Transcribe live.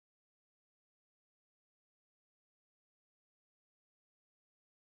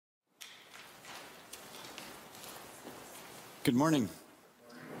Good morning.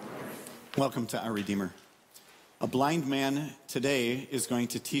 Welcome to Our Redeemer. A blind man today is going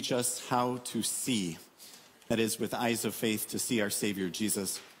to teach us how to see. That is, with eyes of faith, to see our Savior,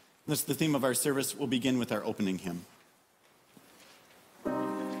 Jesus. That's the theme of our service. We'll begin with our opening hymn.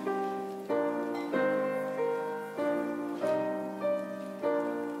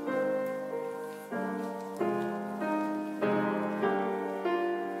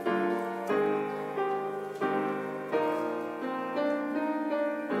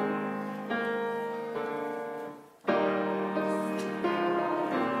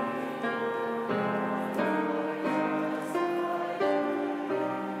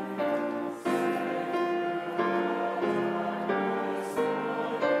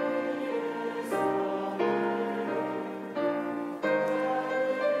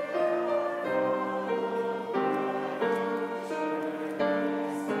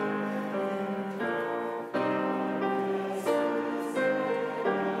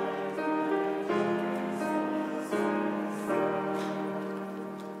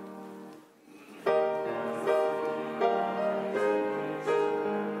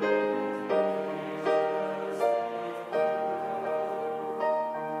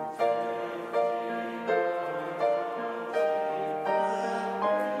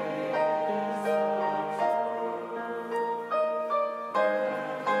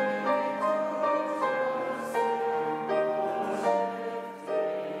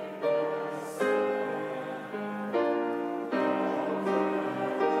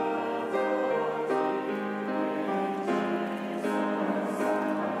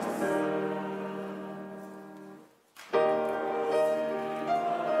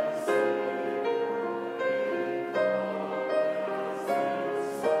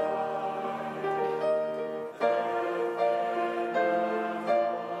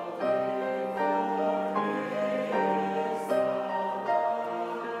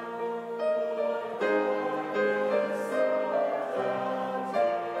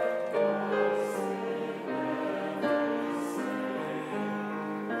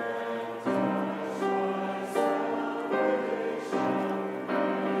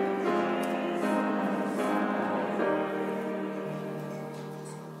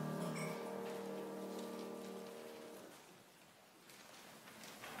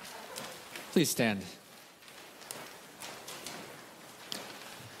 Please stand.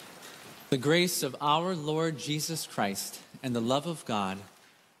 The grace of our Lord Jesus Christ and the love of God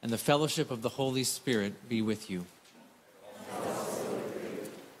and the fellowship of the Holy Spirit be with you.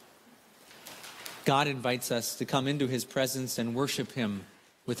 God invites us to come into his presence and worship him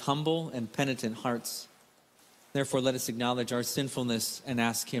with humble and penitent hearts. Therefore, let us acknowledge our sinfulness and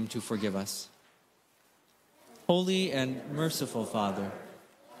ask him to forgive us. Holy and merciful Father,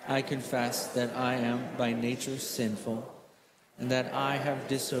 I confess that I am by nature sinful and that I have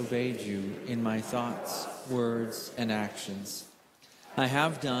disobeyed you in my thoughts, words, and actions. I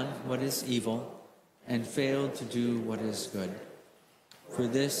have done what is evil and failed to do what is good. For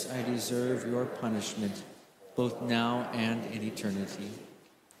this I deserve your punishment, both now and in eternity.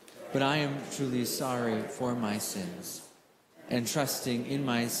 But I am truly sorry for my sins, and trusting in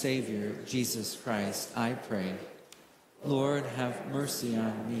my Savior, Jesus Christ, I pray, Lord, have mercy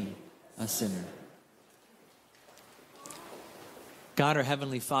on me, a sinner. God, our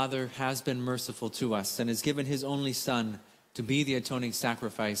Heavenly Father, has been merciful to us and has given his only Son to be the atoning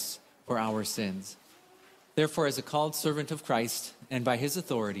sacrifice for our sins. Therefore, as a called servant of Christ and by his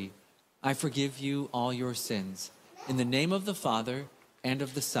authority, I forgive you all your sins. In the name of the Father, and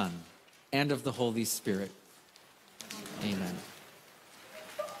of the Son, and of the Holy Spirit. Amen.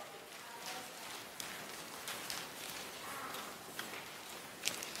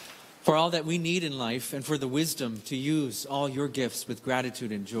 For all that we need in life and for the wisdom to use all your gifts with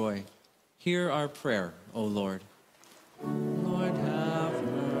gratitude and joy, hear our prayer, O Lord. Lord, have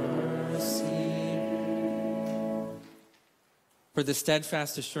mercy. For the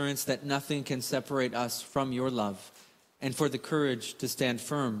steadfast assurance that nothing can separate us from your love, and for the courage to stand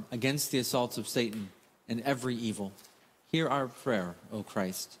firm against the assaults of Satan and every evil, hear our prayer, O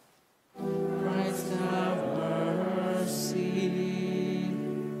Christ. Christ, have mercy.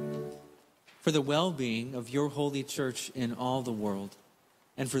 For the well-being of your holy church in all the world,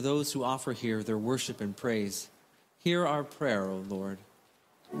 and for those who offer here their worship and praise, hear our prayer, O Lord.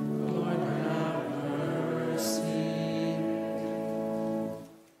 Lord, have mercy.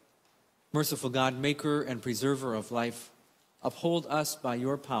 Merciful God, maker and preserver of life, uphold us by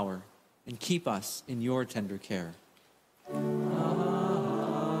your power and keep us in your tender care. Amen.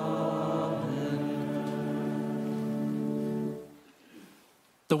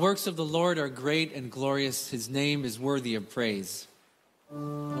 The works of the Lord are great and glorious. His name is worthy of praise. O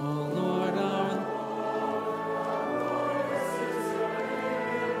Lord, our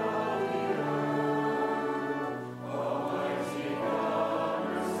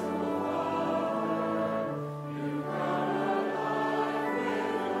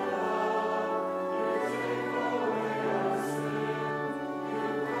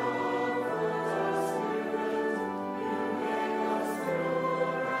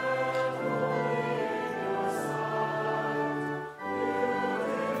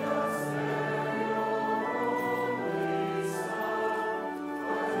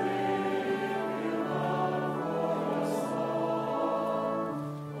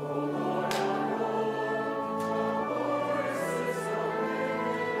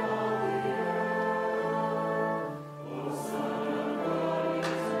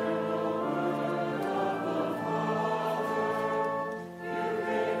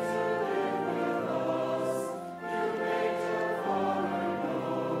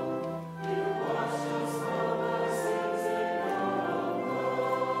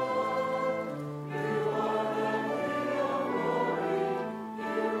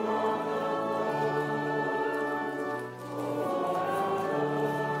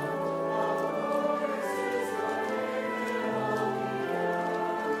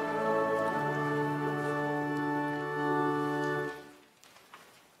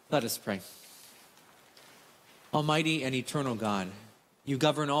Let us pray. Almighty and eternal God, you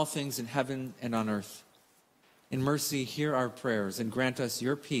govern all things in heaven and on earth. In mercy, hear our prayers and grant us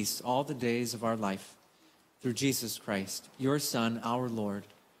your peace all the days of our life. Through Jesus Christ, your Son, our Lord,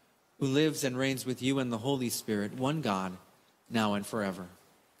 who lives and reigns with you in the Holy Spirit, one God, now and forever.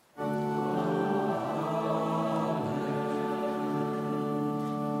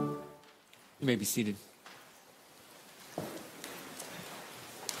 You may be seated.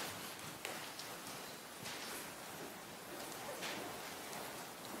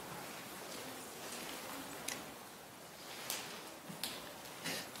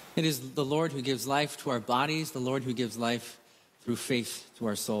 It is the Lord who gives life to our bodies, the Lord who gives life through faith to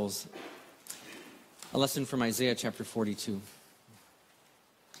our souls. A lesson from Isaiah chapter 42.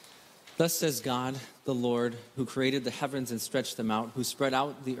 Thus says God, the Lord, who created the heavens and stretched them out, who spread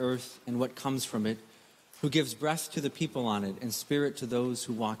out the earth and what comes from it, who gives breath to the people on it and spirit to those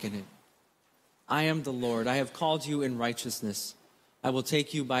who walk in it. I am the Lord. I have called you in righteousness. I will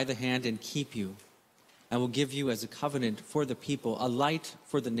take you by the hand and keep you. I will give you as a covenant for the people, a light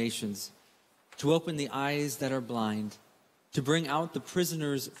for the nations, to open the eyes that are blind, to bring out the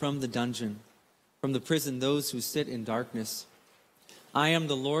prisoners from the dungeon, from the prison those who sit in darkness. I am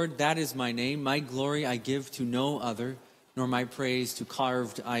the Lord, that is my name. My glory I give to no other, nor my praise to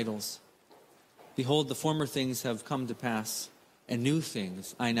carved idols. Behold, the former things have come to pass, and new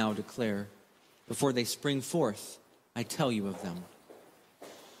things I now declare. Before they spring forth, I tell you of them.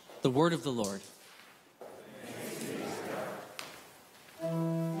 The word of the Lord.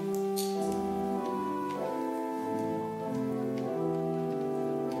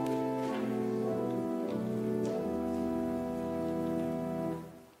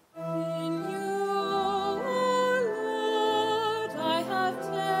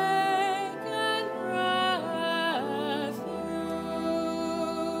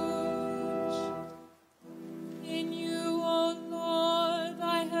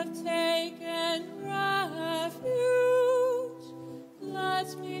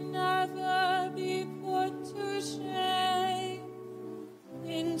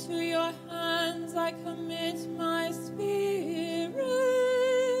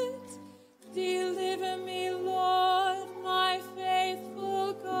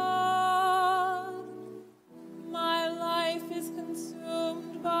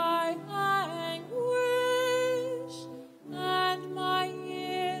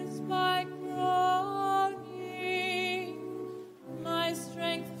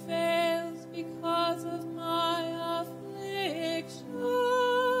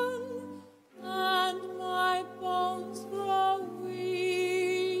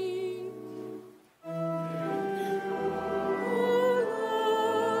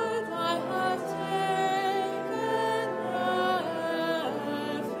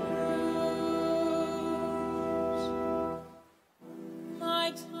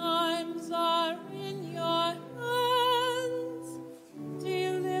 Times are in your hands.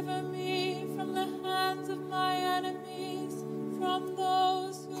 Deliver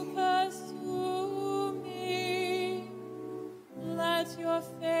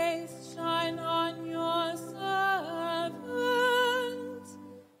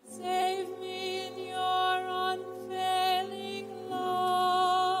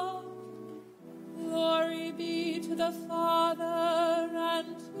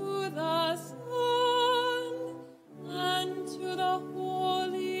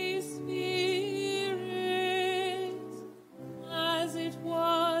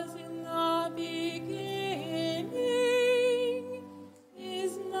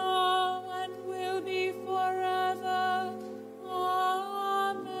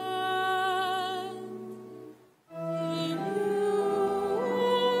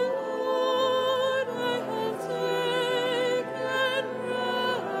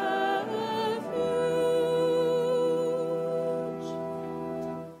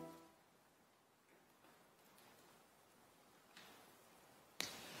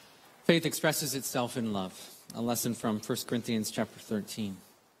Faith expresses itself in love. A lesson from 1 Corinthians chapter 13.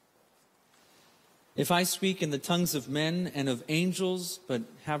 If I speak in the tongues of men and of angels, but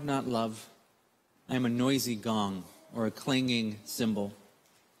have not love, I am a noisy gong or a clanging cymbal.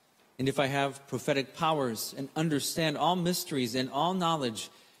 And if I have prophetic powers and understand all mysteries and all knowledge,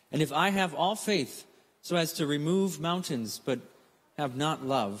 and if I have all faith so as to remove mountains, but have not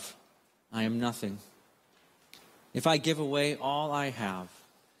love, I am nothing. If I give away all I have,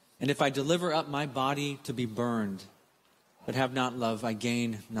 and if I deliver up my body to be burned, but have not love, I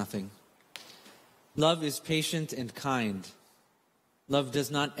gain nothing. Love is patient and kind. Love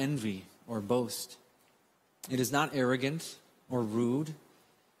does not envy or boast. It is not arrogant or rude.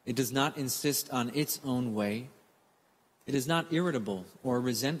 It does not insist on its own way. It is not irritable or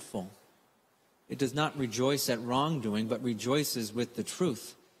resentful. It does not rejoice at wrongdoing, but rejoices with the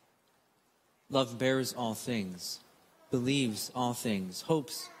truth. Love bears all things, believes all things,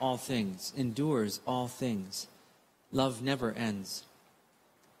 hopes all things, endures all things. Love never ends.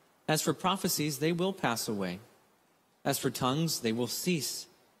 As for prophecies, they will pass away. As for tongues, they will cease.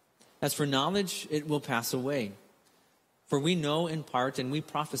 As for knowledge, it will pass away. For we know in part and we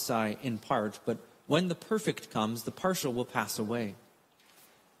prophesy in part, but when the perfect comes, the partial will pass away.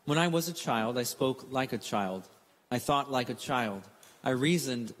 When I was a child, I spoke like a child. I thought like a child. I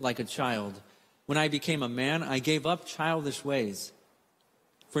reasoned like a child. When I became a man, I gave up childish ways.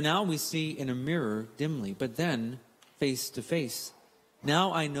 For now we see in a mirror dimly, but then face to face.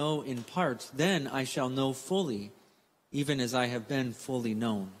 Now I know in part, then I shall know fully, even as I have been fully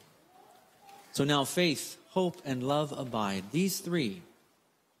known. So now faith, hope, and love abide, these three,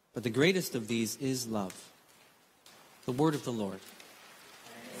 but the greatest of these is love. The word of the Lord.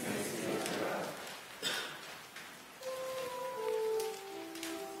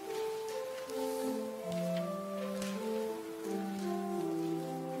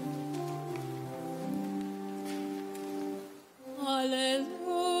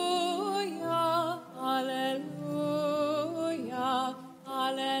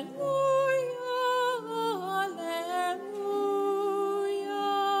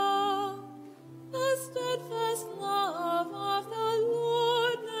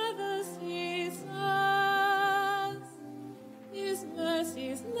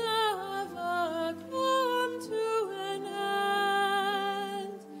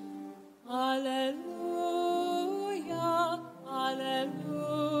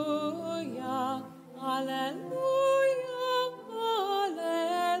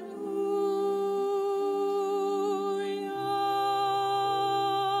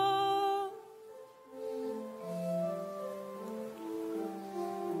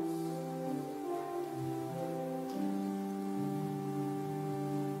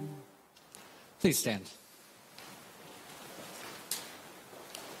 Please stand.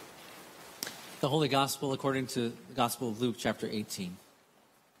 The Holy Gospel according to the Gospel of Luke, chapter 18.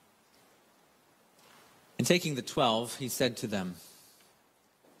 And taking the 12, he said to them,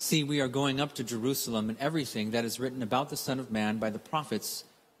 "See, we are going up to Jerusalem, and everything that is written about the Son of Man by the prophets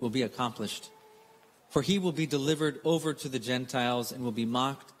will be accomplished. For he will be delivered over to the Gentiles and will be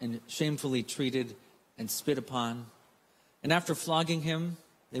mocked and shamefully treated and spit upon. And after flogging him,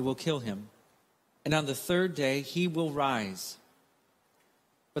 they will kill him. And on the third day he will rise."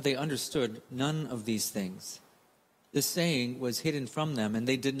 But they understood none of these things. The saying was hidden from them, and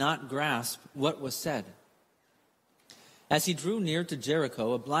they did not grasp what was said. As he drew near to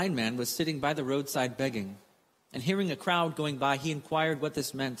Jericho, a blind man was sitting by the roadside begging. And hearing a crowd going by, he inquired what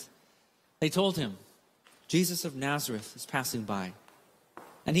this meant. They told him, "Jesus of Nazareth is passing by."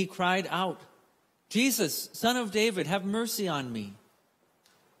 And he cried out, "Jesus, Son of David, have mercy on me."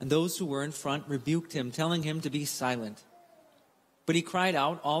 And those who were in front rebuked him, telling him to be silent. But he cried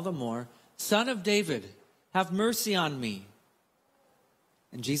out all the more, "Son of David, have mercy on me."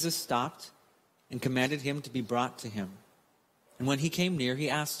 And Jesus stopped and commanded him to be brought to him. And when he came near,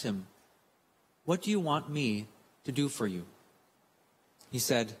 he asked him, "What do you want me to do for you?" He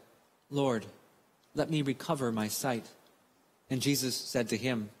said, "Lord, let me recover my sight." And Jesus said to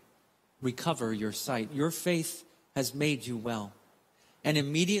him, "Recover your sight. Your faith has made you well." And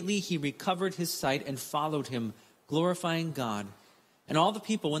immediately he recovered his sight and followed him, glorifying God. And all the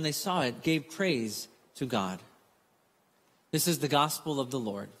people, when they saw it, gave praise to God. This is the gospel of the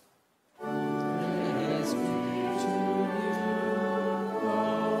Lord. Praise be to you, O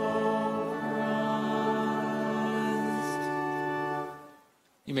Christ.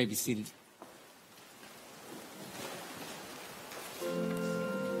 You may be seated.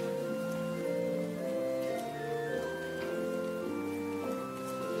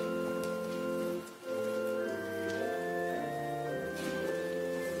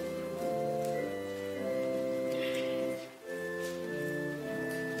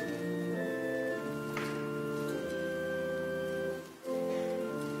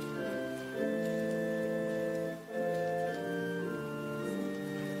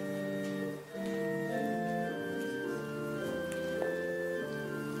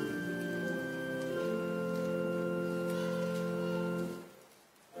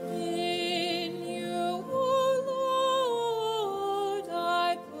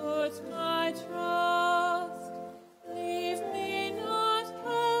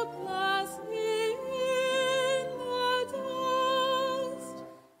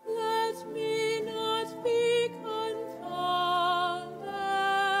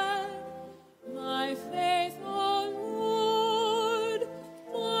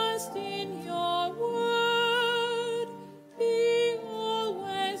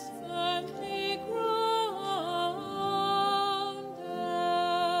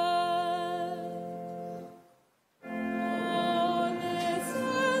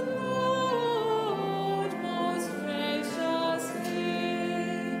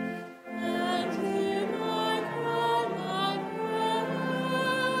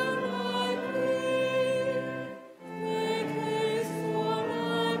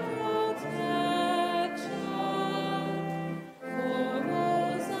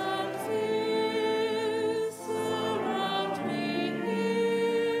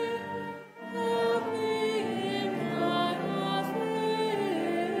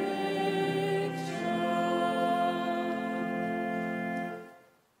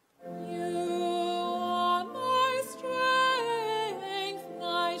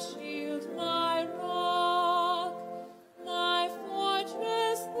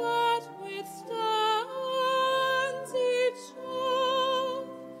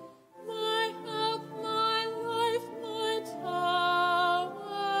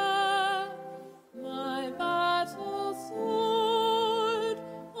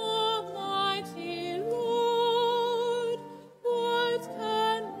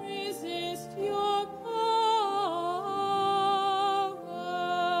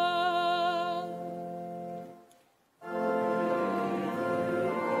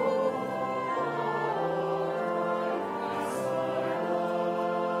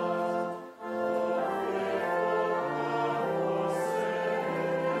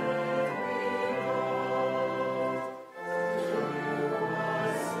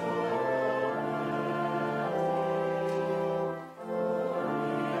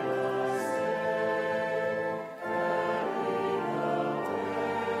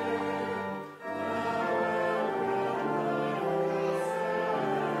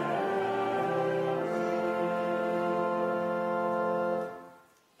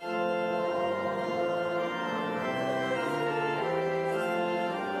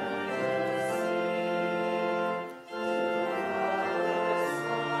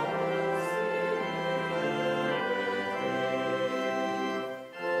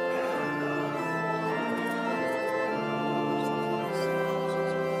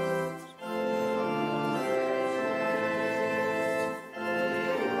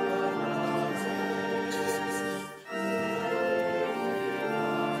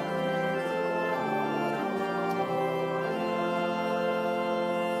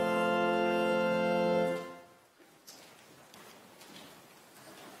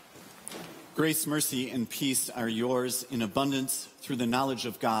 Grace, mercy, and peace are yours in abundance through the knowledge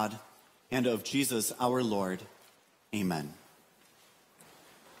of God and of Jesus our Lord. Amen.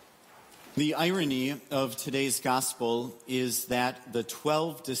 The irony of today's gospel is that the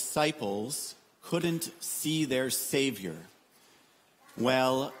 12 disciples couldn't see their Savior,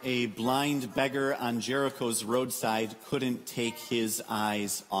 while a blind beggar on Jericho's roadside couldn't take his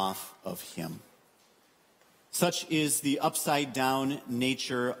eyes off of him. Such is the upside-down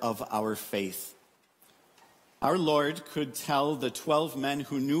nature of our faith. Our Lord could tell the 12 men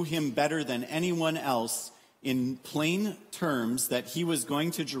who knew him better than anyone else in plain terms that he was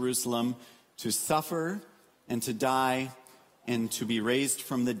going to Jerusalem to suffer and to die and to be raised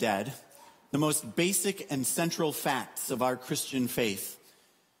from the dead, the most basic and central facts of our Christian faith.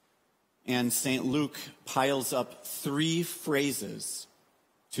 And St. Luke piles up 3 phrases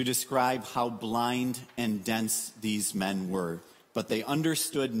to describe how blind and dense these men were. But they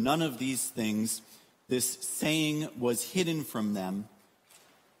understood none of these things. This saying was hidden from them,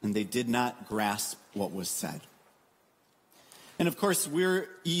 and they did not grasp what was said. And of course, we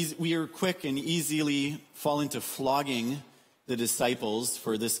are quick and easily fall into flogging the disciples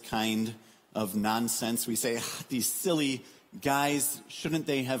for this kind of nonsense. We say, these silly guys, shouldn't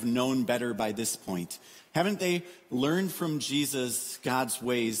they have known better by this point? Haven't they learned from Jesus God's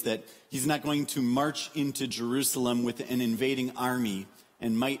ways, that he's not going to march into Jerusalem with an invading army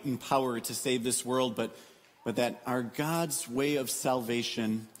and might and power to save this world, but that our God's way of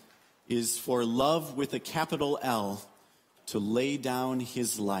salvation is for love with a capital L to lay down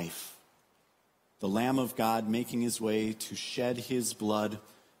his life, the Lamb of God making his way to shed his blood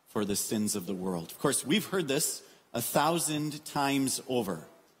for the sins of the world. Of course, we've heard this 1,000 times over,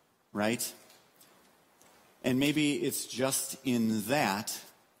 right? And maybe it's just in that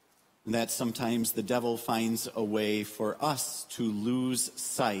sometimes the devil finds a way for us to lose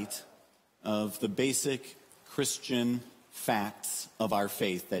sight of the basic Christian facts of our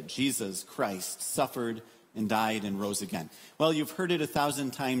faith, that Jesus Christ suffered and died and rose again. Well, you've heard it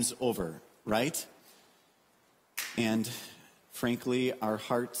 1,000 times over, right? And frankly, our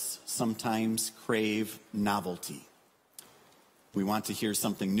hearts sometimes crave novelty. We want to hear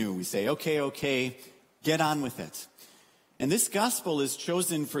something new. We say, okay, get on with it. And this gospel is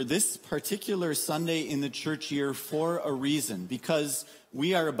chosen for this particular Sunday in the church year for a reason, because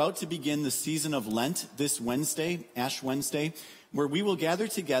we are about to begin the season of Lent this Wednesday, Ash Wednesday, where we will gather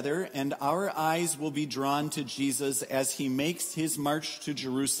together and our eyes will be drawn to Jesus as he makes his march to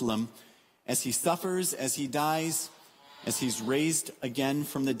Jerusalem, as he suffers, as he dies, as he's raised again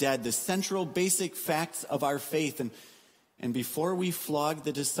from the dead, the central basic facts of our faith. And before we flog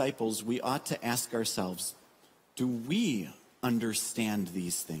the disciples, we ought to ask ourselves, do we understand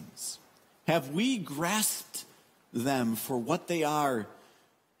these things? Have we grasped them for what they are?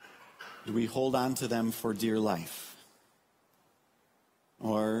 Do we hold on to them for dear life?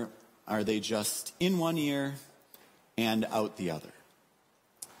 Or are they just in one ear and out the other?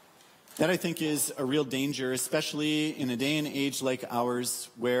 That, I think, is a real danger, especially in a day and age like ours,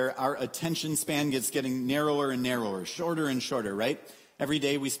 where our attention span getting narrower and narrower, shorter and shorter, right? Every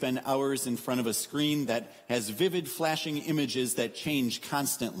day we spend hours in front of a screen that has vivid flashing images that change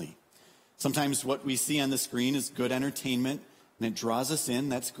constantly. Sometimes what we see on the screen is good entertainment, and it draws us in.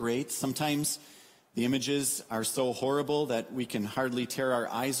 That's great. Sometimes the images are so horrible that we can hardly tear our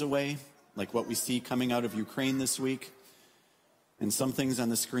eyes away, like what we see coming out of Ukraine this week. And some things on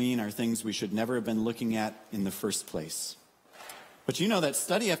the screen are things we should never have been looking at in the first place. But you know that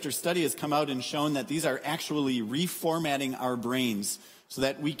study after study has come out and shown that these are actually reformatting our brains so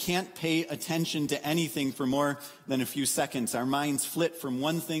that we can't pay attention to anything for more than a few seconds. Our minds flit from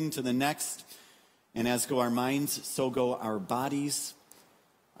one thing to the next. And as go our minds, so go our bodies.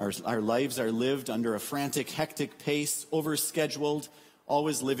 Our lives are lived under a frantic, hectic pace, overscheduled,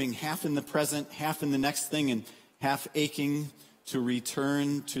 always living half in the present, half in the next thing, and half aching to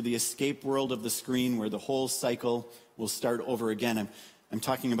return to the escape world of the screen where the whole cycle will start over again. I'm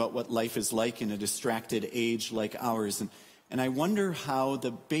talking about what life is like in a distracted age like ours. And I wonder how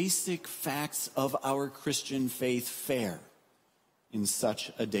the basic facts of our Christian faith fare in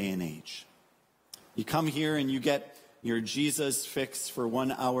such a day and age. You come here and you get your Jesus fix for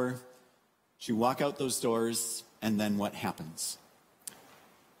 1 hour. You walk out those doors, and then what happens?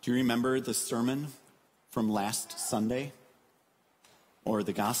 Do you remember the sermon from last Sunday? Or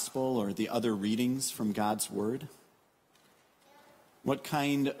the gospel, or the other readings from God's word? What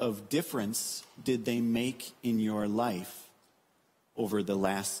kind of difference did they make in your life over the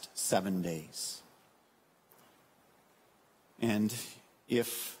last 7 days? And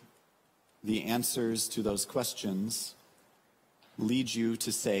if the answers to those questions lead you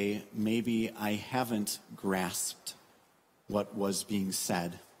to say, maybe I haven't grasped what was being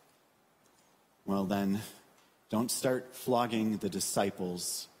said, well then, don't start flogging the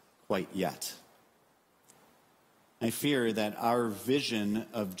disciples quite yet. I fear that our vision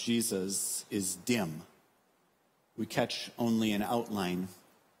of Jesus is dim. We catch only an outline,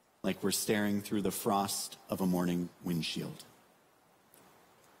 like we're staring through the frost of a morning windshield.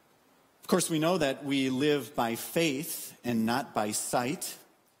 Of course, we know that we live by faith and not by sight.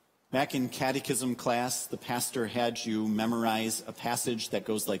 Back in catechism class, the pastor had you memorize a passage that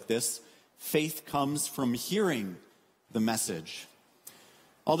goes like this: faith comes from hearing the message.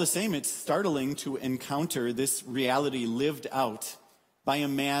 All the same, it's startling to encounter this reality lived out by a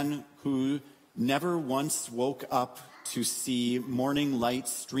man who never once woke up to see morning light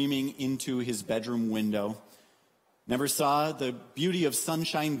streaming into his bedroom window, never saw the beauty of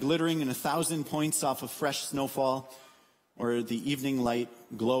sunshine glittering in 1,000 points off of fresh snowfall, or the evening light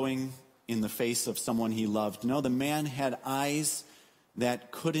glowing in the face of someone he loved. No, the man had eyes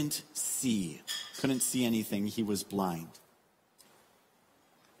that couldn't see anything. He was blind.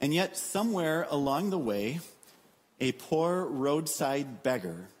 And yet, somewhere along the way, a poor roadside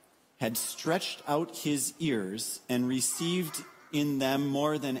beggar had stretched out his ears and received in them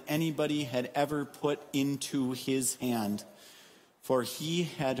more than anybody had ever put into his hand, for he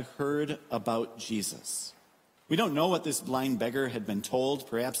had heard about Jesus. We don't know what this blind beggar had been told.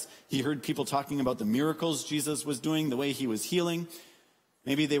 Perhaps he heard people talking about the miracles Jesus was doing, the way he was healing.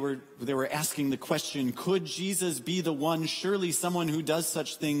 Maybe they were asking the question, could Jesus be the one? Surely someone who does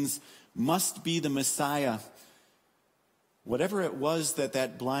such things must be the Messiah. Whatever it was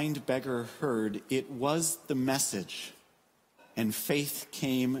that blind beggar heard, it was the message. And faith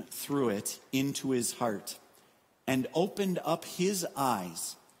came through it into his heart and opened up his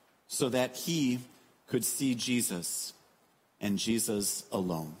eyes so that he could see Jesus and Jesus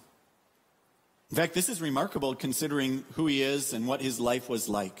alone. In fact, this is remarkable considering who he is and what his life was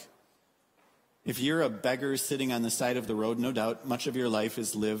like. If you're a beggar sitting on the side of the road, no doubt much of your life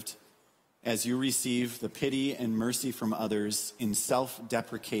is lived as you receive the pity and mercy from others in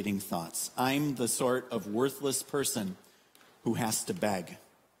self-deprecating thoughts. I'm the sort of worthless person who has to beg.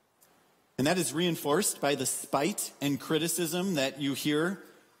 And that is reinforced by the spite and criticism that you hear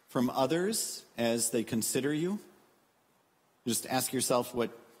from others as they consider you. Just ask yourself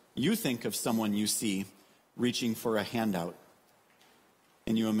what you think of someone you see reaching for a handout,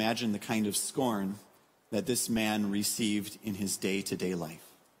 and you imagine the kind of scorn that this man received in his day-to-day life.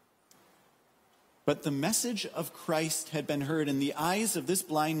 But the message of Christ had been heard, and the eyes of this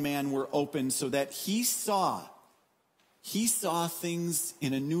blind man were opened so that he saw things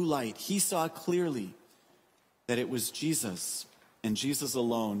in a new light. He saw clearly that it was Jesus and Jesus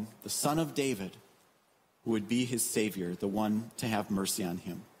alone, the Son of David, who would be his Savior, the one to have mercy on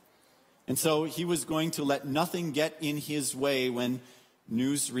him. And so he was going to let nothing get in his way when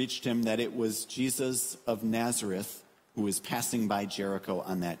news reached him that it was Jesus of Nazareth who was passing by Jericho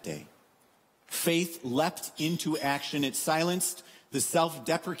on that day. Faith leapt into action. It silenced the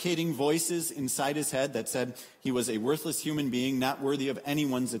self-deprecating voices inside his head that said he was a worthless human being, not worthy of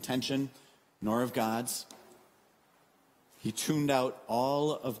anyone's attention, nor of God's. He tuned out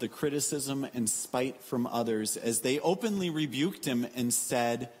all of the criticism and spite from others as they openly rebuked him and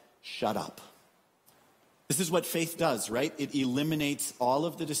said, "Shut up." This is what faith does, right? It eliminates all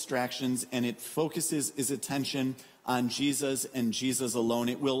of the distractions and it focuses its attention on Jesus and Jesus alone.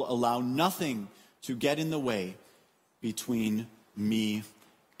 It will allow nothing to get in the way between me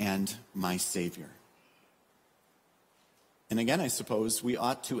and my Savior. And again, I suppose we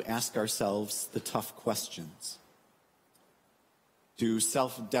ought to ask ourselves the tough questions. Do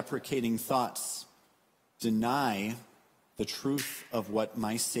self-deprecating thoughts deny the truth of what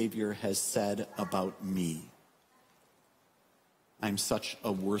my Savior has said about me? I'm such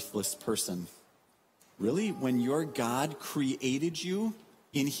a worthless person. Really? When your God created you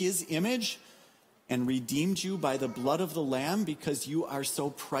in his image and redeemed you by the blood of the Lamb because you are so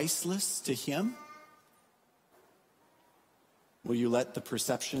priceless to him? Will you let the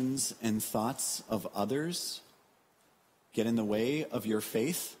perceptions and thoughts of others get in the way of your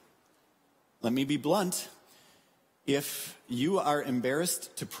faith? Let me be blunt. If you are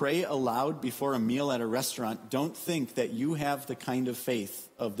embarrassed to pray aloud before a meal at a restaurant, don't think that you have the kind of faith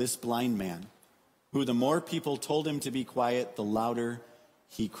of this blind man, who the more people told him to be quiet, the louder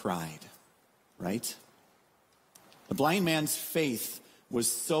he cried, right? The blind man's faith was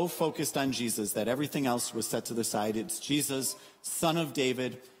so focused on Jesus that everything else was set to the side. It's Jesus, Son of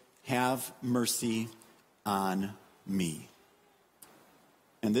David, have mercy on me.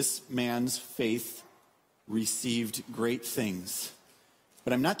 And this man's faith received great things.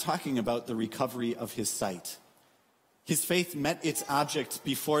 But I'm not talking about the recovery of his sight. His faith met its object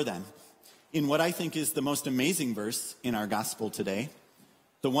before then, in what I think is the most amazing verse in our gospel today,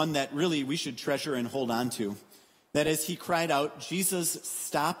 the one that really we should treasure and hold on to, that as he cried out, Jesus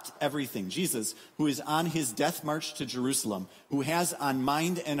stopped everything. Jesus, who is on his death march to Jerusalem, who has on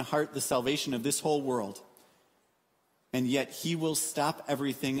mind and heart the salvation of this whole world, and yet he will stop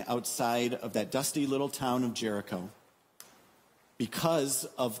everything outside of that dusty little town of Jericho because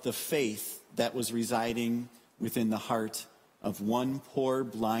of the faith that was residing within the heart of one poor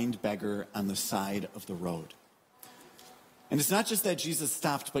blind beggar on the side of the road. And it's not just that Jesus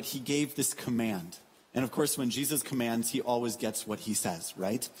stopped, but he gave this command. And of course, when Jesus commands, he always gets what he says,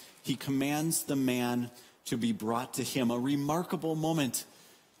 right? He commands the man to be brought to him, a remarkable moment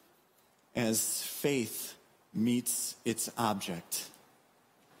as faith meets its object,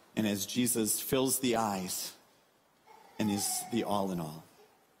 and as Jesus fills the eyes and is the all in all.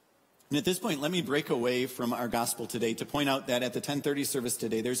 And at this point, let me break away from our gospel today to point out that at the 10:30 service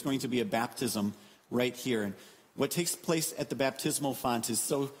today, there's going to be a baptism right here. And what takes place at the baptismal font is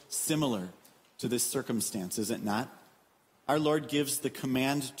so similar to this circumstance, is it not? Our Lord gives the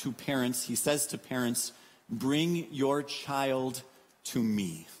command to parents. He says to parents, "Bring your child to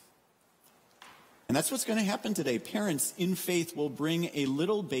me." And that's what's going to happen today. Parents in faith will bring a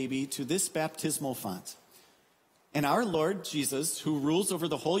little baby to this baptismal font. And our Lord Jesus, who rules over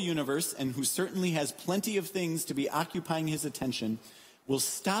the whole universe and who certainly has plenty of things to be occupying his attention, will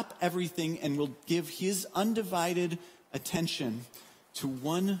stop everything and will give his undivided attention to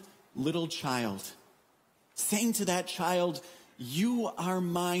one little child, saying to that child, "You are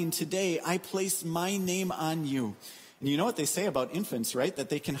mine today. I place my name on you." And you know what they say about infants, right? That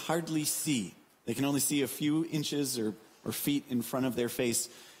they can hardly see. They can only see a few inches or feet in front of their face.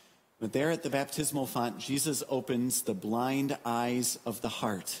 But there at the baptismal font, Jesus opens the blind eyes of the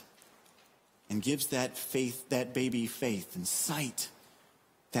heart and gives that faith, that baby faith and sight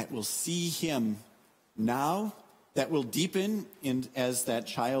that will see him now, that will deepen as that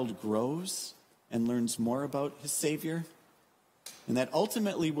child grows and learns more about his Savior, and that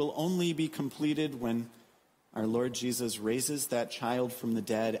ultimately will only be completed when our Lord Jesus raises that child from the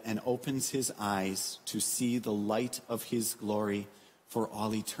dead and opens his eyes to see the light of his glory for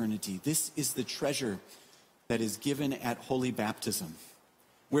all eternity. This is the treasure that is given at holy baptism,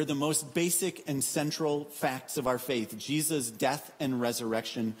 where the most basic and central facts of our faith, Jesus' death and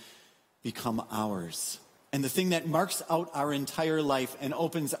resurrection, become ours. And the thing that marks out our entire life and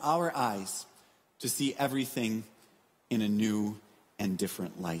opens our eyes to see everything in a new and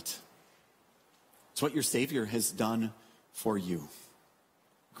different light. It's what your Savior has done for you.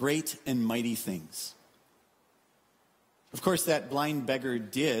 Great and mighty things. Of course, that blind beggar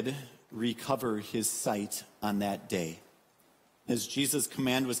did recover his sight on that day. As Jesus'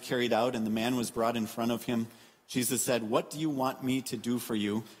 command was carried out and the man was brought in front of him, Jesus said, "What do you want me to do for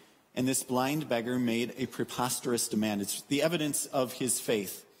you?" And this blind beggar made a preposterous demand. It's the evidence of his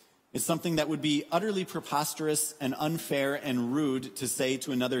faith. It's something that would be utterly preposterous and unfair and rude to say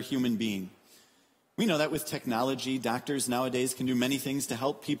to another human being. We know that with technology, doctors nowadays can do many things to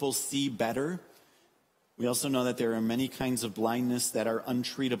help people see better. We also know that there are many kinds of blindness that are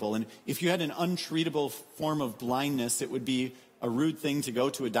untreatable. And if you had an untreatable form of blindness, it would be a rude thing to go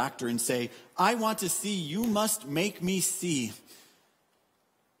to a doctor and say, "I want to see, you must make me see."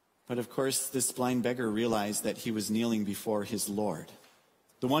 But of course, this blind beggar realized that he was kneeling before his Lord,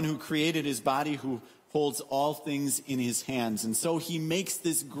 the one who created his body, who holds all things in his hands. And so he makes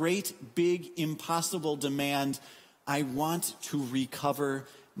this great, big, impossible demand: "I want to recover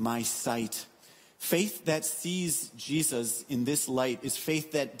my sight." Faith that sees Jesus in this light is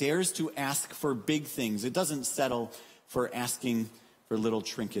faith that dares to ask for big things. It doesn't settle for asking for little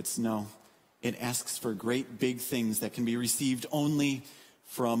trinkets. No, it asks for great big things that can be received only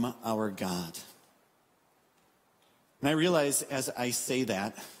from our God. And I realize as I say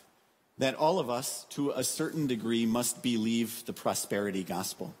that all of us, to a certain degree, must believe the prosperity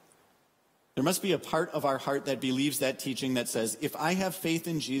gospel. There must be a part of our heart that believes that teaching that says, if I have faith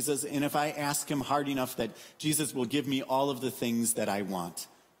in Jesus and if I ask him hard enough, that Jesus will give me all of the things that I want,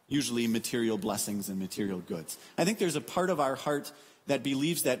 usually material blessings and material goods. I think there's a part of our heart that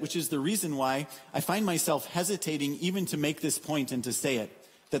believes that, which is the reason why I find myself hesitating even to make this point and to say it,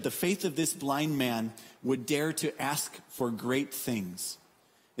 that the faith of this blind man would dare to ask for great things.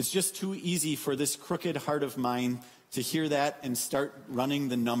 It's just too easy for this crooked heart of mine to hear that and start running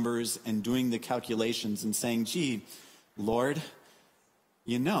the numbers and doing the calculations and saying, "Gee, Lord,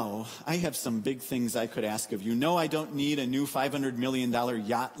 you know, I have some big things I could ask of you. No, I don't need a new $500 million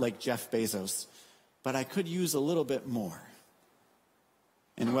yacht like Jeff Bezos. but I could use a little bit more.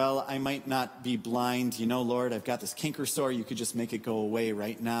 And well, I might not be blind. You know, Lord, I've got this canker sore. You could just make it go away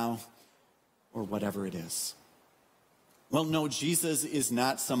right now, or whatever it is. Well, no, Jesus is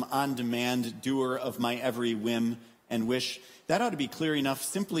not some on-demand doer of my every whim and wish. That ought to be clear enough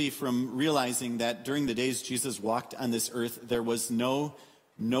simply from realizing that during the days Jesus walked on this earth, there was no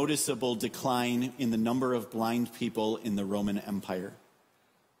noticeable decline in the number of blind people in the Roman Empire.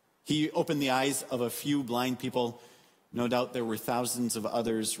 He opened the eyes of a few blind people. No doubt there were thousands of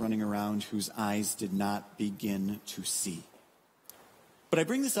others running around whose eyes did not begin to see. But I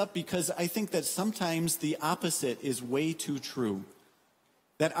bring this up because I think that sometimes the opposite is way too true.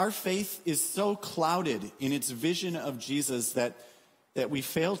 That our faith is so clouded in its vision of Jesus that we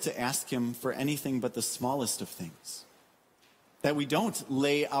fail to ask him for anything but the smallest of things. That we don't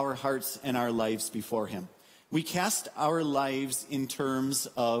lay our hearts and our lives before him. We cast our lives in terms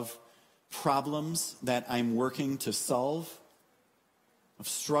of problems that I'm working to solve, of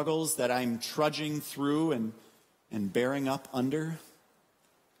struggles that I'm trudging through and bearing up under,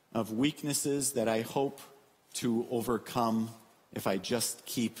 of weaknesses that I hope to overcome if I just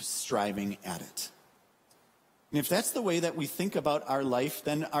keep striving at it. And if that's the way that we think about our life,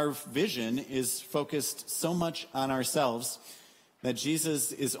 then our vision is focused so much on ourselves that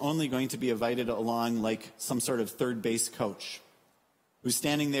Jesus is only going to be invited along like some sort of third base coach who's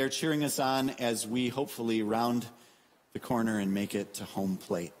standing there cheering us on as we hopefully round the corner and make it to home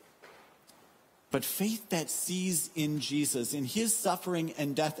plate. But faith that sees in Jesus, in his suffering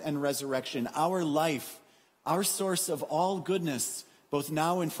and death and resurrection, our life, our source of all goodness, both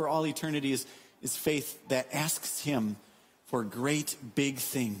now and for all eternity, is faith that asks him for great big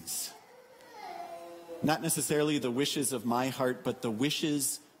things. Not necessarily the wishes of my heart, but the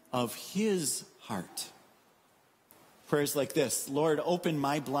wishes of his heart. Prayers like this: Lord, open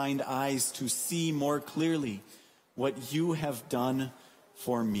my blind eyes to see more clearly what you have done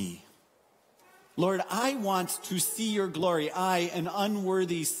for me. Lord, I want to see your glory. I, an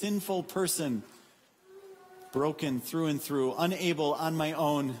unworthy, sinful person, broken through and through, unable on my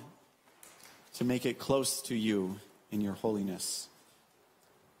own to make it close to you in your holiness.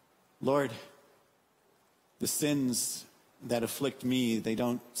 Lord, the sins that afflict me, they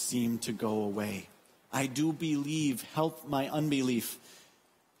don't seem to go away. I do believe. Help my unbelief.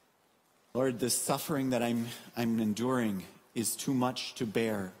 Lord, the suffering that I'm enduring is too much to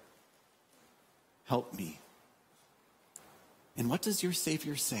bear. Help me. And what does your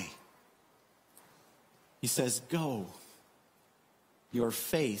Savior say? He says, go. Your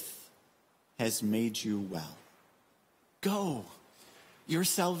faith has made you well. Go. Your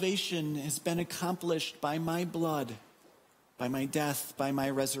salvation has been accomplished by my blood, by my death, by my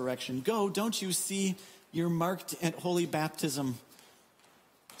resurrection. Go. Don't you see you're marked at holy baptism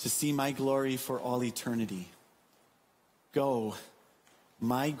to see my glory for all eternity? Go.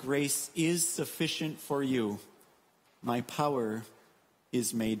 My grace is sufficient for you. My power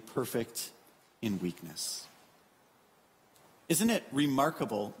is made perfect in weakness. Isn't it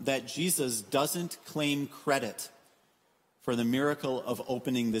remarkable that Jesus doesn't claim credit for the miracle of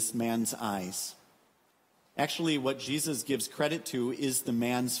opening this man's eyes? Actually, what Jesus gives credit to is the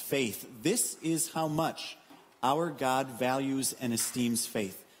man's faith. This is how much our God values and esteems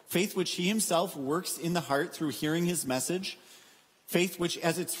faith. Faith which he himself works in the heart through hearing his message. Faith which,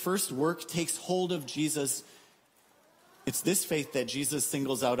 as its first work, takes hold of Jesus. It's this faith that Jesus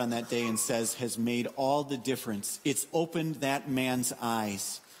singles out on that day and says has made all the difference. It's opened that man's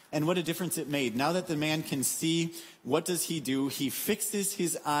eyes. And what a difference it made. Now that the man can see, what does he do? He fixes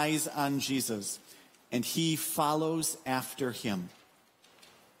his eyes on Jesus, and he follows after him,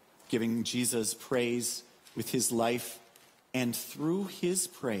 giving Jesus praise with his life, and through his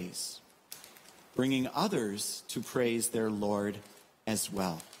praise, bringing others to praise their Lord as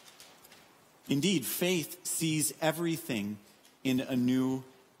well. Indeed, faith sees everything in a new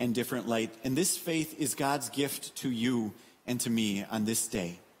and different light. And this faith is God's gift to you and to me on this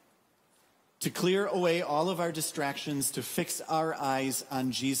day. To clear away all of our distractions, to fix our eyes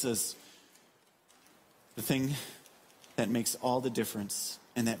on Jesus, the thing that makes all the difference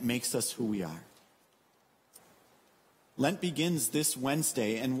and that makes us who we are. Lent begins this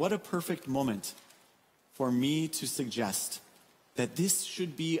Wednesday, and what a perfect moment for me to suggest that this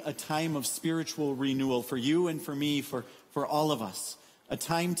should be a time of spiritual renewal for you and for me, for all of us. A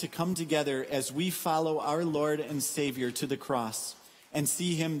time to come together as we follow our Lord and Savior to the cross and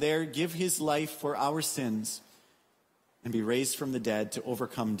see him there give his life for our sins and be raised from the dead to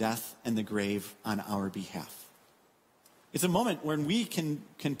overcome death and the grave on our behalf. It's a moment when we can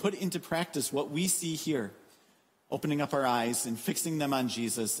put into practice what we see here, opening up our eyes and fixing them on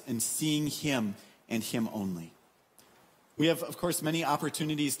Jesus and seeing him and him only. We have, of course, many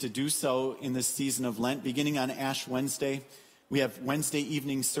opportunities to do so in this season of Lent. Beginning on Ash Wednesday, we have Wednesday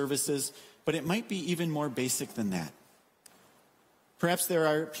evening services, but it might be even more basic than that. Perhaps there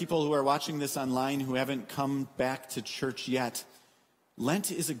are people who are watching this online who haven't come back to church yet.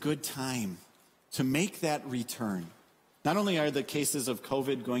 Lent is a good time to make that return. Not only are the cases of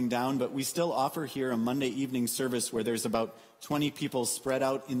COVID going down, but we still offer here a Monday evening service where there's about 20 people spread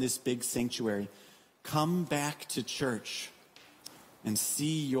out in this big sanctuary. Come back to church and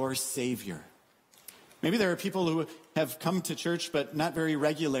see your Savior. Maybe there are people who have come to church, but not very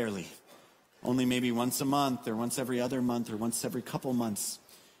regularly. Only maybe once a month or once every other month or once every couple months.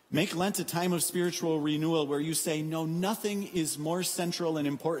 Make Lent a time of spiritual renewal where you say, no, nothing is more central and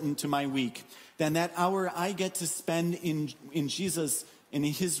important to my week than that hour I get to spend in Jesus and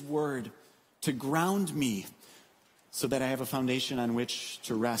in his word to ground me so that I have a foundation on which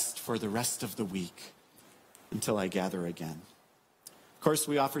to rest for the rest of the week until I gather again. Of course,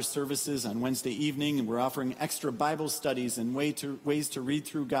 we offer services on Wednesday evening, and we're offering extra Bible studies and ways to read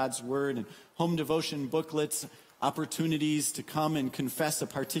through God's word and home devotion booklets, opportunities to come and confess a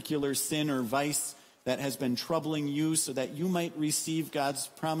particular sin or vice that has been troubling you so that you might receive God's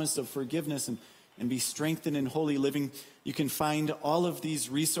promise of forgiveness and be strengthened in holy living. You can find all of these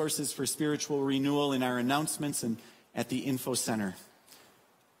resources for spiritual renewal in our announcements and at the info center.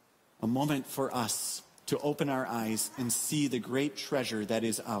 A moment for us to open our eyes and see the great treasure that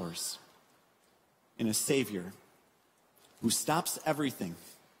is ours in a Savior who stops everything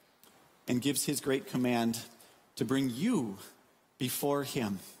and gives his great command to bring you before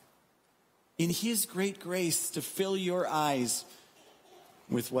him. In his great grace, to fill your eyes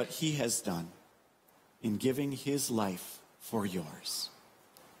with what he has done in giving his life for yours.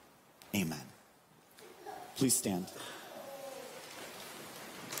 Amen. Please stand.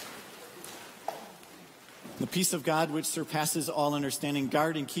 The peace of God, which surpasses all understanding,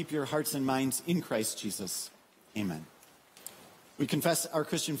 guard and keep your hearts and minds in Christ Jesus. Amen. We confess our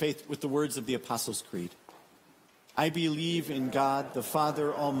Christian faith with the words of the Apostles' Creed. I believe in God, the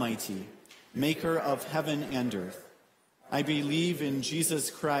Father Almighty, maker of heaven and earth. I believe in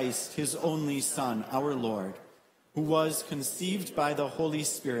Jesus Christ, his only Son, our Lord, who was conceived by the Holy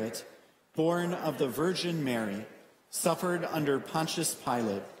Spirit, born of the Virgin Mary, suffered under Pontius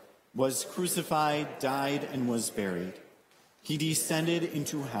Pilate, was crucified, died, and was buried. He descended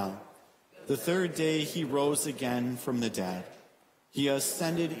into hell. The third day he rose again from the dead. He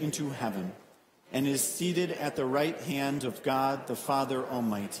ascended into heaven and is seated at the right hand of God, the Father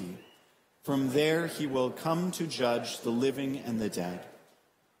Almighty. From there he will come to judge the living and the dead.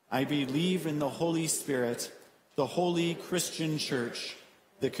 I believe in the Holy Spirit, the holy Christian church,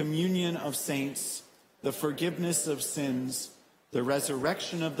 the communion of saints, the forgiveness of sins, the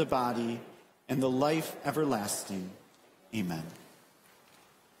resurrection of the body, and the life everlasting. Amen.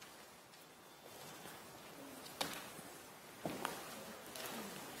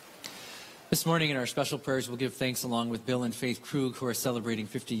 This morning in our special prayers, we'll give thanks along with Bill and Faith Krug, who are celebrating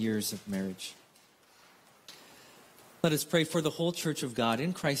 50 years of marriage. Let us pray for the whole Church of God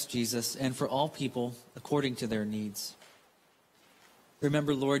in Christ Jesus and for all people according to their needs.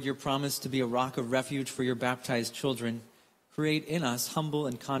 Remember, Lord, your promise to be a rock of refuge for your baptized children. Create in us humble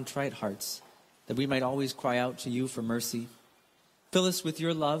and contrite hearts, that we might always cry out to you for mercy. Fill us with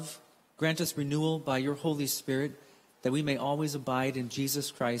your love. Grant us renewal by your Holy Spirit, that we may always abide in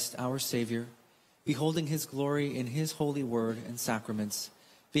Jesus Christ, our Savior, beholding his glory in his holy word and sacraments,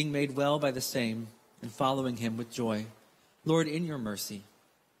 being made well by the same, and following him with joy. Lord, in your mercy,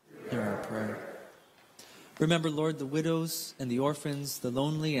 hear our prayer. Remember, Lord, the widows and the orphans, the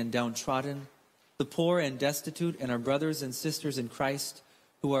lonely and downtrodden, the poor and destitute, and our brothers and sisters in Christ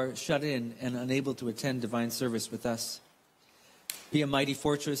who are shut in and unable to attend divine service with us. Be a mighty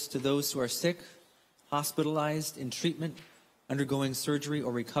fortress to those who are sick, hospitalized, in treatment, undergoing surgery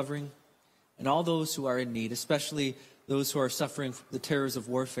or recovering, and all those who are in need, especially those who are suffering the terrors of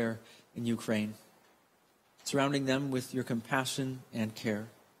warfare in Ukraine, surrounding them with your compassion and care.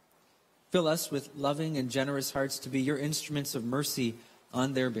 Fill us with loving and generous hearts to be your instruments of mercy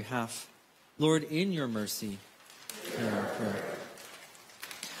on their behalf. Lord, in your mercy, hear our prayer.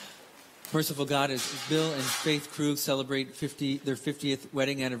 Merciful God, as Bill and Faith Krug celebrate their 50th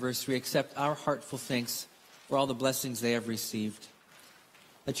wedding anniversary, accept our heartful thanks for all the blessings they have received.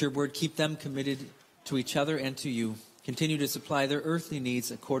 Let your word keep them committed to each other and to you. Continue to supply their earthly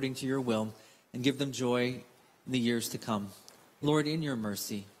needs according to your will, and give them joy in the years to come. Lord, in your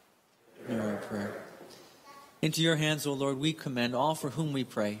mercy, hear our prayer. Into your hands, O Lord, we commend all for whom we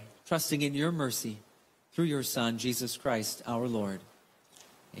pray, trusting in your mercy through your Son, Jesus Christ, our Lord.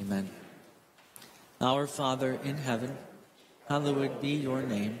 Amen. Our Father in heaven, hallowed be your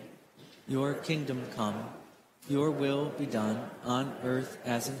name. Your kingdom come, your will be done on earth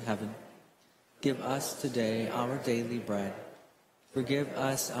as in heaven. Give us today our daily bread. Forgive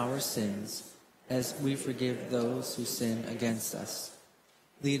us our sins, as we forgive those who sin against us.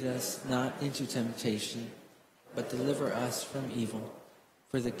 Lead us not into temptation, but deliver us from evil.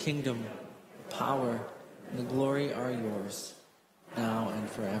 For the kingdom, the power, and the glory are yours, now and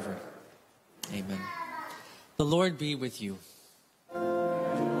forever. Amen. The Lord be with you.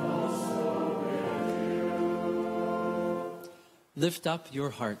 Lift up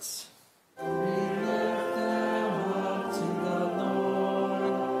your hearts. We lift them up to the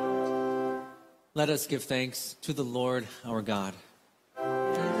Lord. Let us give thanks to the Lord our God. It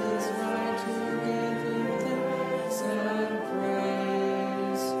is right to give him thanks and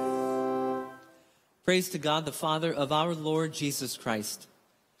praise. Praise to God, the Father of our Lord Jesus Christ.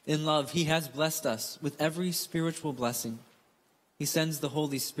 In love, he has blessed us with every spiritual blessing. He sends the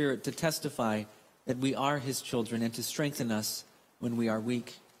Holy Spirit to testify that we are his children and to strengthen us when we are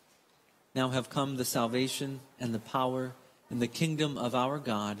weak. Now have come the salvation and the power and the kingdom of our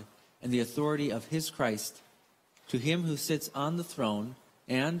God and the authority of his Christ. To him who sits on the throne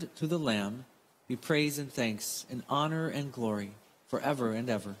and to the Lamb be praise and thanks and honor and glory forever and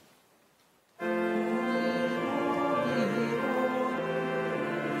ever.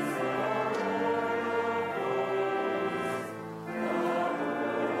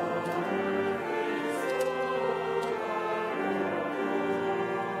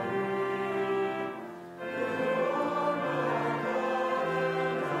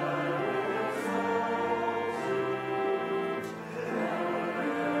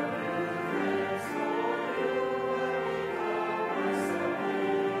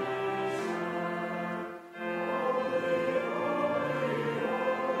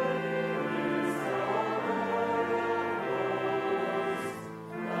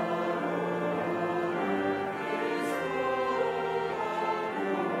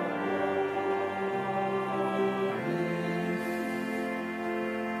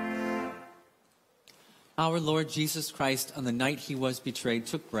 Our Lord Jesus Christ, on the night he was betrayed,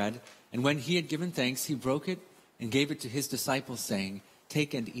 took bread, and when he had given thanks, he broke it and gave it to his disciples, saying,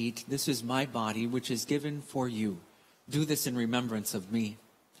 "Take and eat. This is my body, which is given for you. Do this in remembrance of me."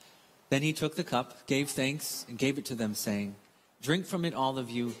 Then he took the cup, gave thanks, and gave it to them, saying, "Drink from it, all of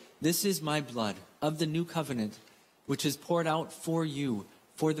you. This is my blood of the new covenant, which is poured out for you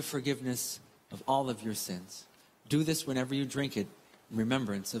for the forgiveness of all of your sins. Do this whenever you drink it in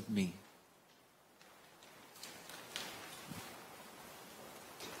remembrance of me."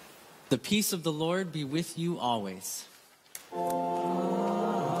 The peace of the Lord be with you always.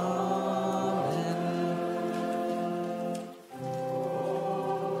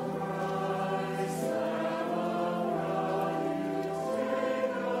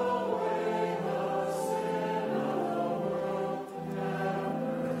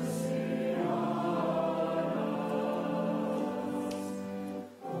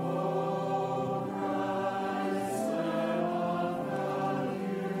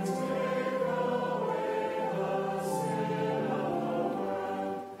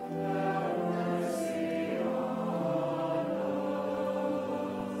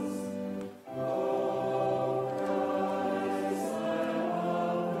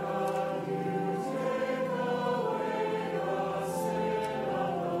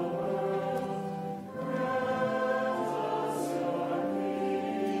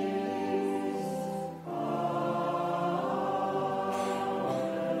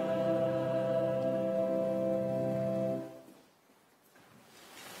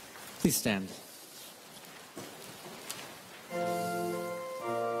 Please stand.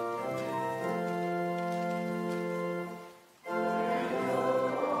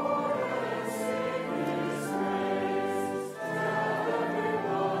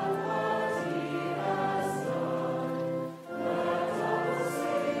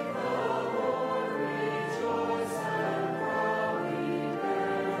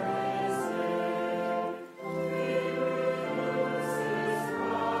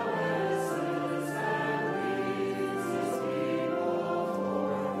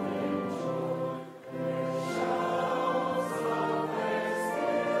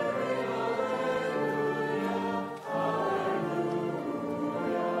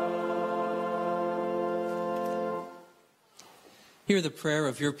 Hear the prayer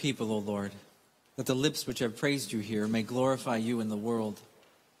of your people, O Lord, that the lips which have praised you here may glorify you in the world,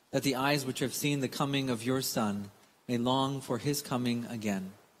 that the eyes which have seen the coming of your Son may long for his coming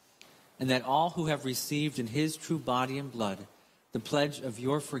again, and that all who have received in his true body and blood the pledge of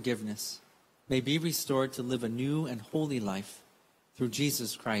your forgiveness may be restored to live a new and holy life through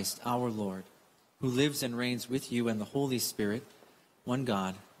Jesus Christ, our Lord, who lives and reigns with you and the Holy Spirit, one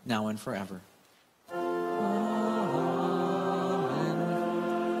God, now and forever. Amen.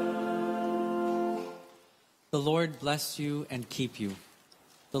 The Lord bless you and keep you.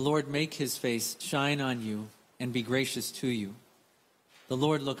 The Lord make his face shine on you and be gracious to you. The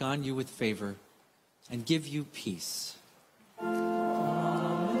Lord look on you with favor and give you peace.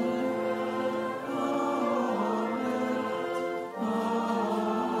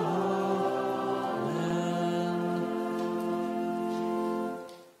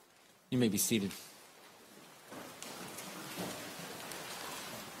 You may be seated.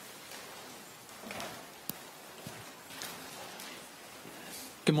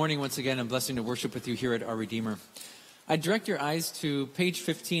 Good morning once again, and blessing to worship with you here at Our Redeemer. I direct your eyes to page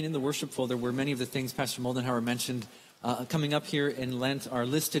 15 in the worship folder, where many of the things Pastor Moldenhauer mentioned coming up here in Lent are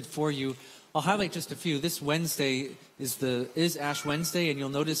listed for you. I'll highlight just a few. This Wednesday is Ash Wednesday, and you'll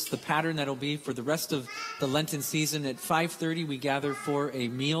notice the pattern that'll be for the rest of the Lenten season. At 5:30, we gather for a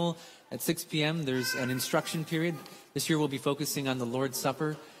meal. At 6 p.m., there's an instruction period. This year, we'll be focusing on the Lord's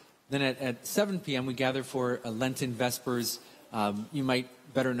Supper. Then at 7 p.m., we gather for a Lenten Vespers. You might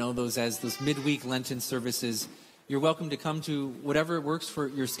better know those as those midweek Lenten services. You're welcome to come to whatever works for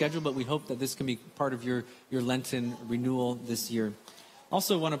your schedule, but we hope that this can be part of your Lenten renewal this year.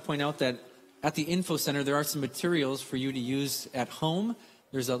 Also want to point out that at the Info Center, there are some materials for you to use at home.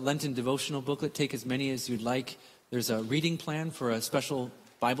 There's a Lenten devotional booklet. Take as many as you'd like. There's a reading plan for a special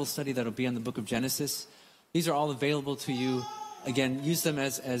Bible study that'll be on the book of Genesis. These are all available to you. Again, use them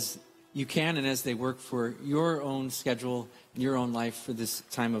as you can and as they work for your own schedule and your own life for this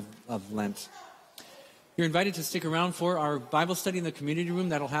time of Lent. You're invited to stick around for our Bible study in the community room.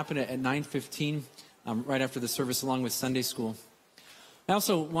 That'll happen at 9:15, right after the service, along with Sunday school. I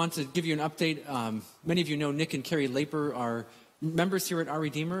also want to give you an update. Many of you know Nick and Carrie Laper are members here at Our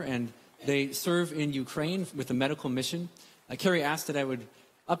Redeemer, and they serve in Ukraine with a medical mission. Carrie asked that I would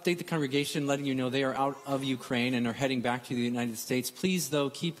update the congregation, letting you know they are out of Ukraine and are heading back to the United States. Please, though,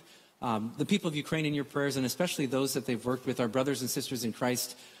 keep the people of Ukraine in your prayers, and especially those that they've worked with, our brothers and sisters in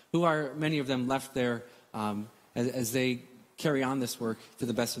Christ, who are, many of them, left there as they carry on this work to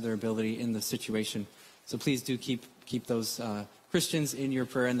the best of their ability in the situation. So please do keep those Christians in your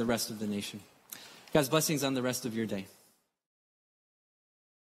prayer and the rest of the nation. God's blessings on the rest of your day.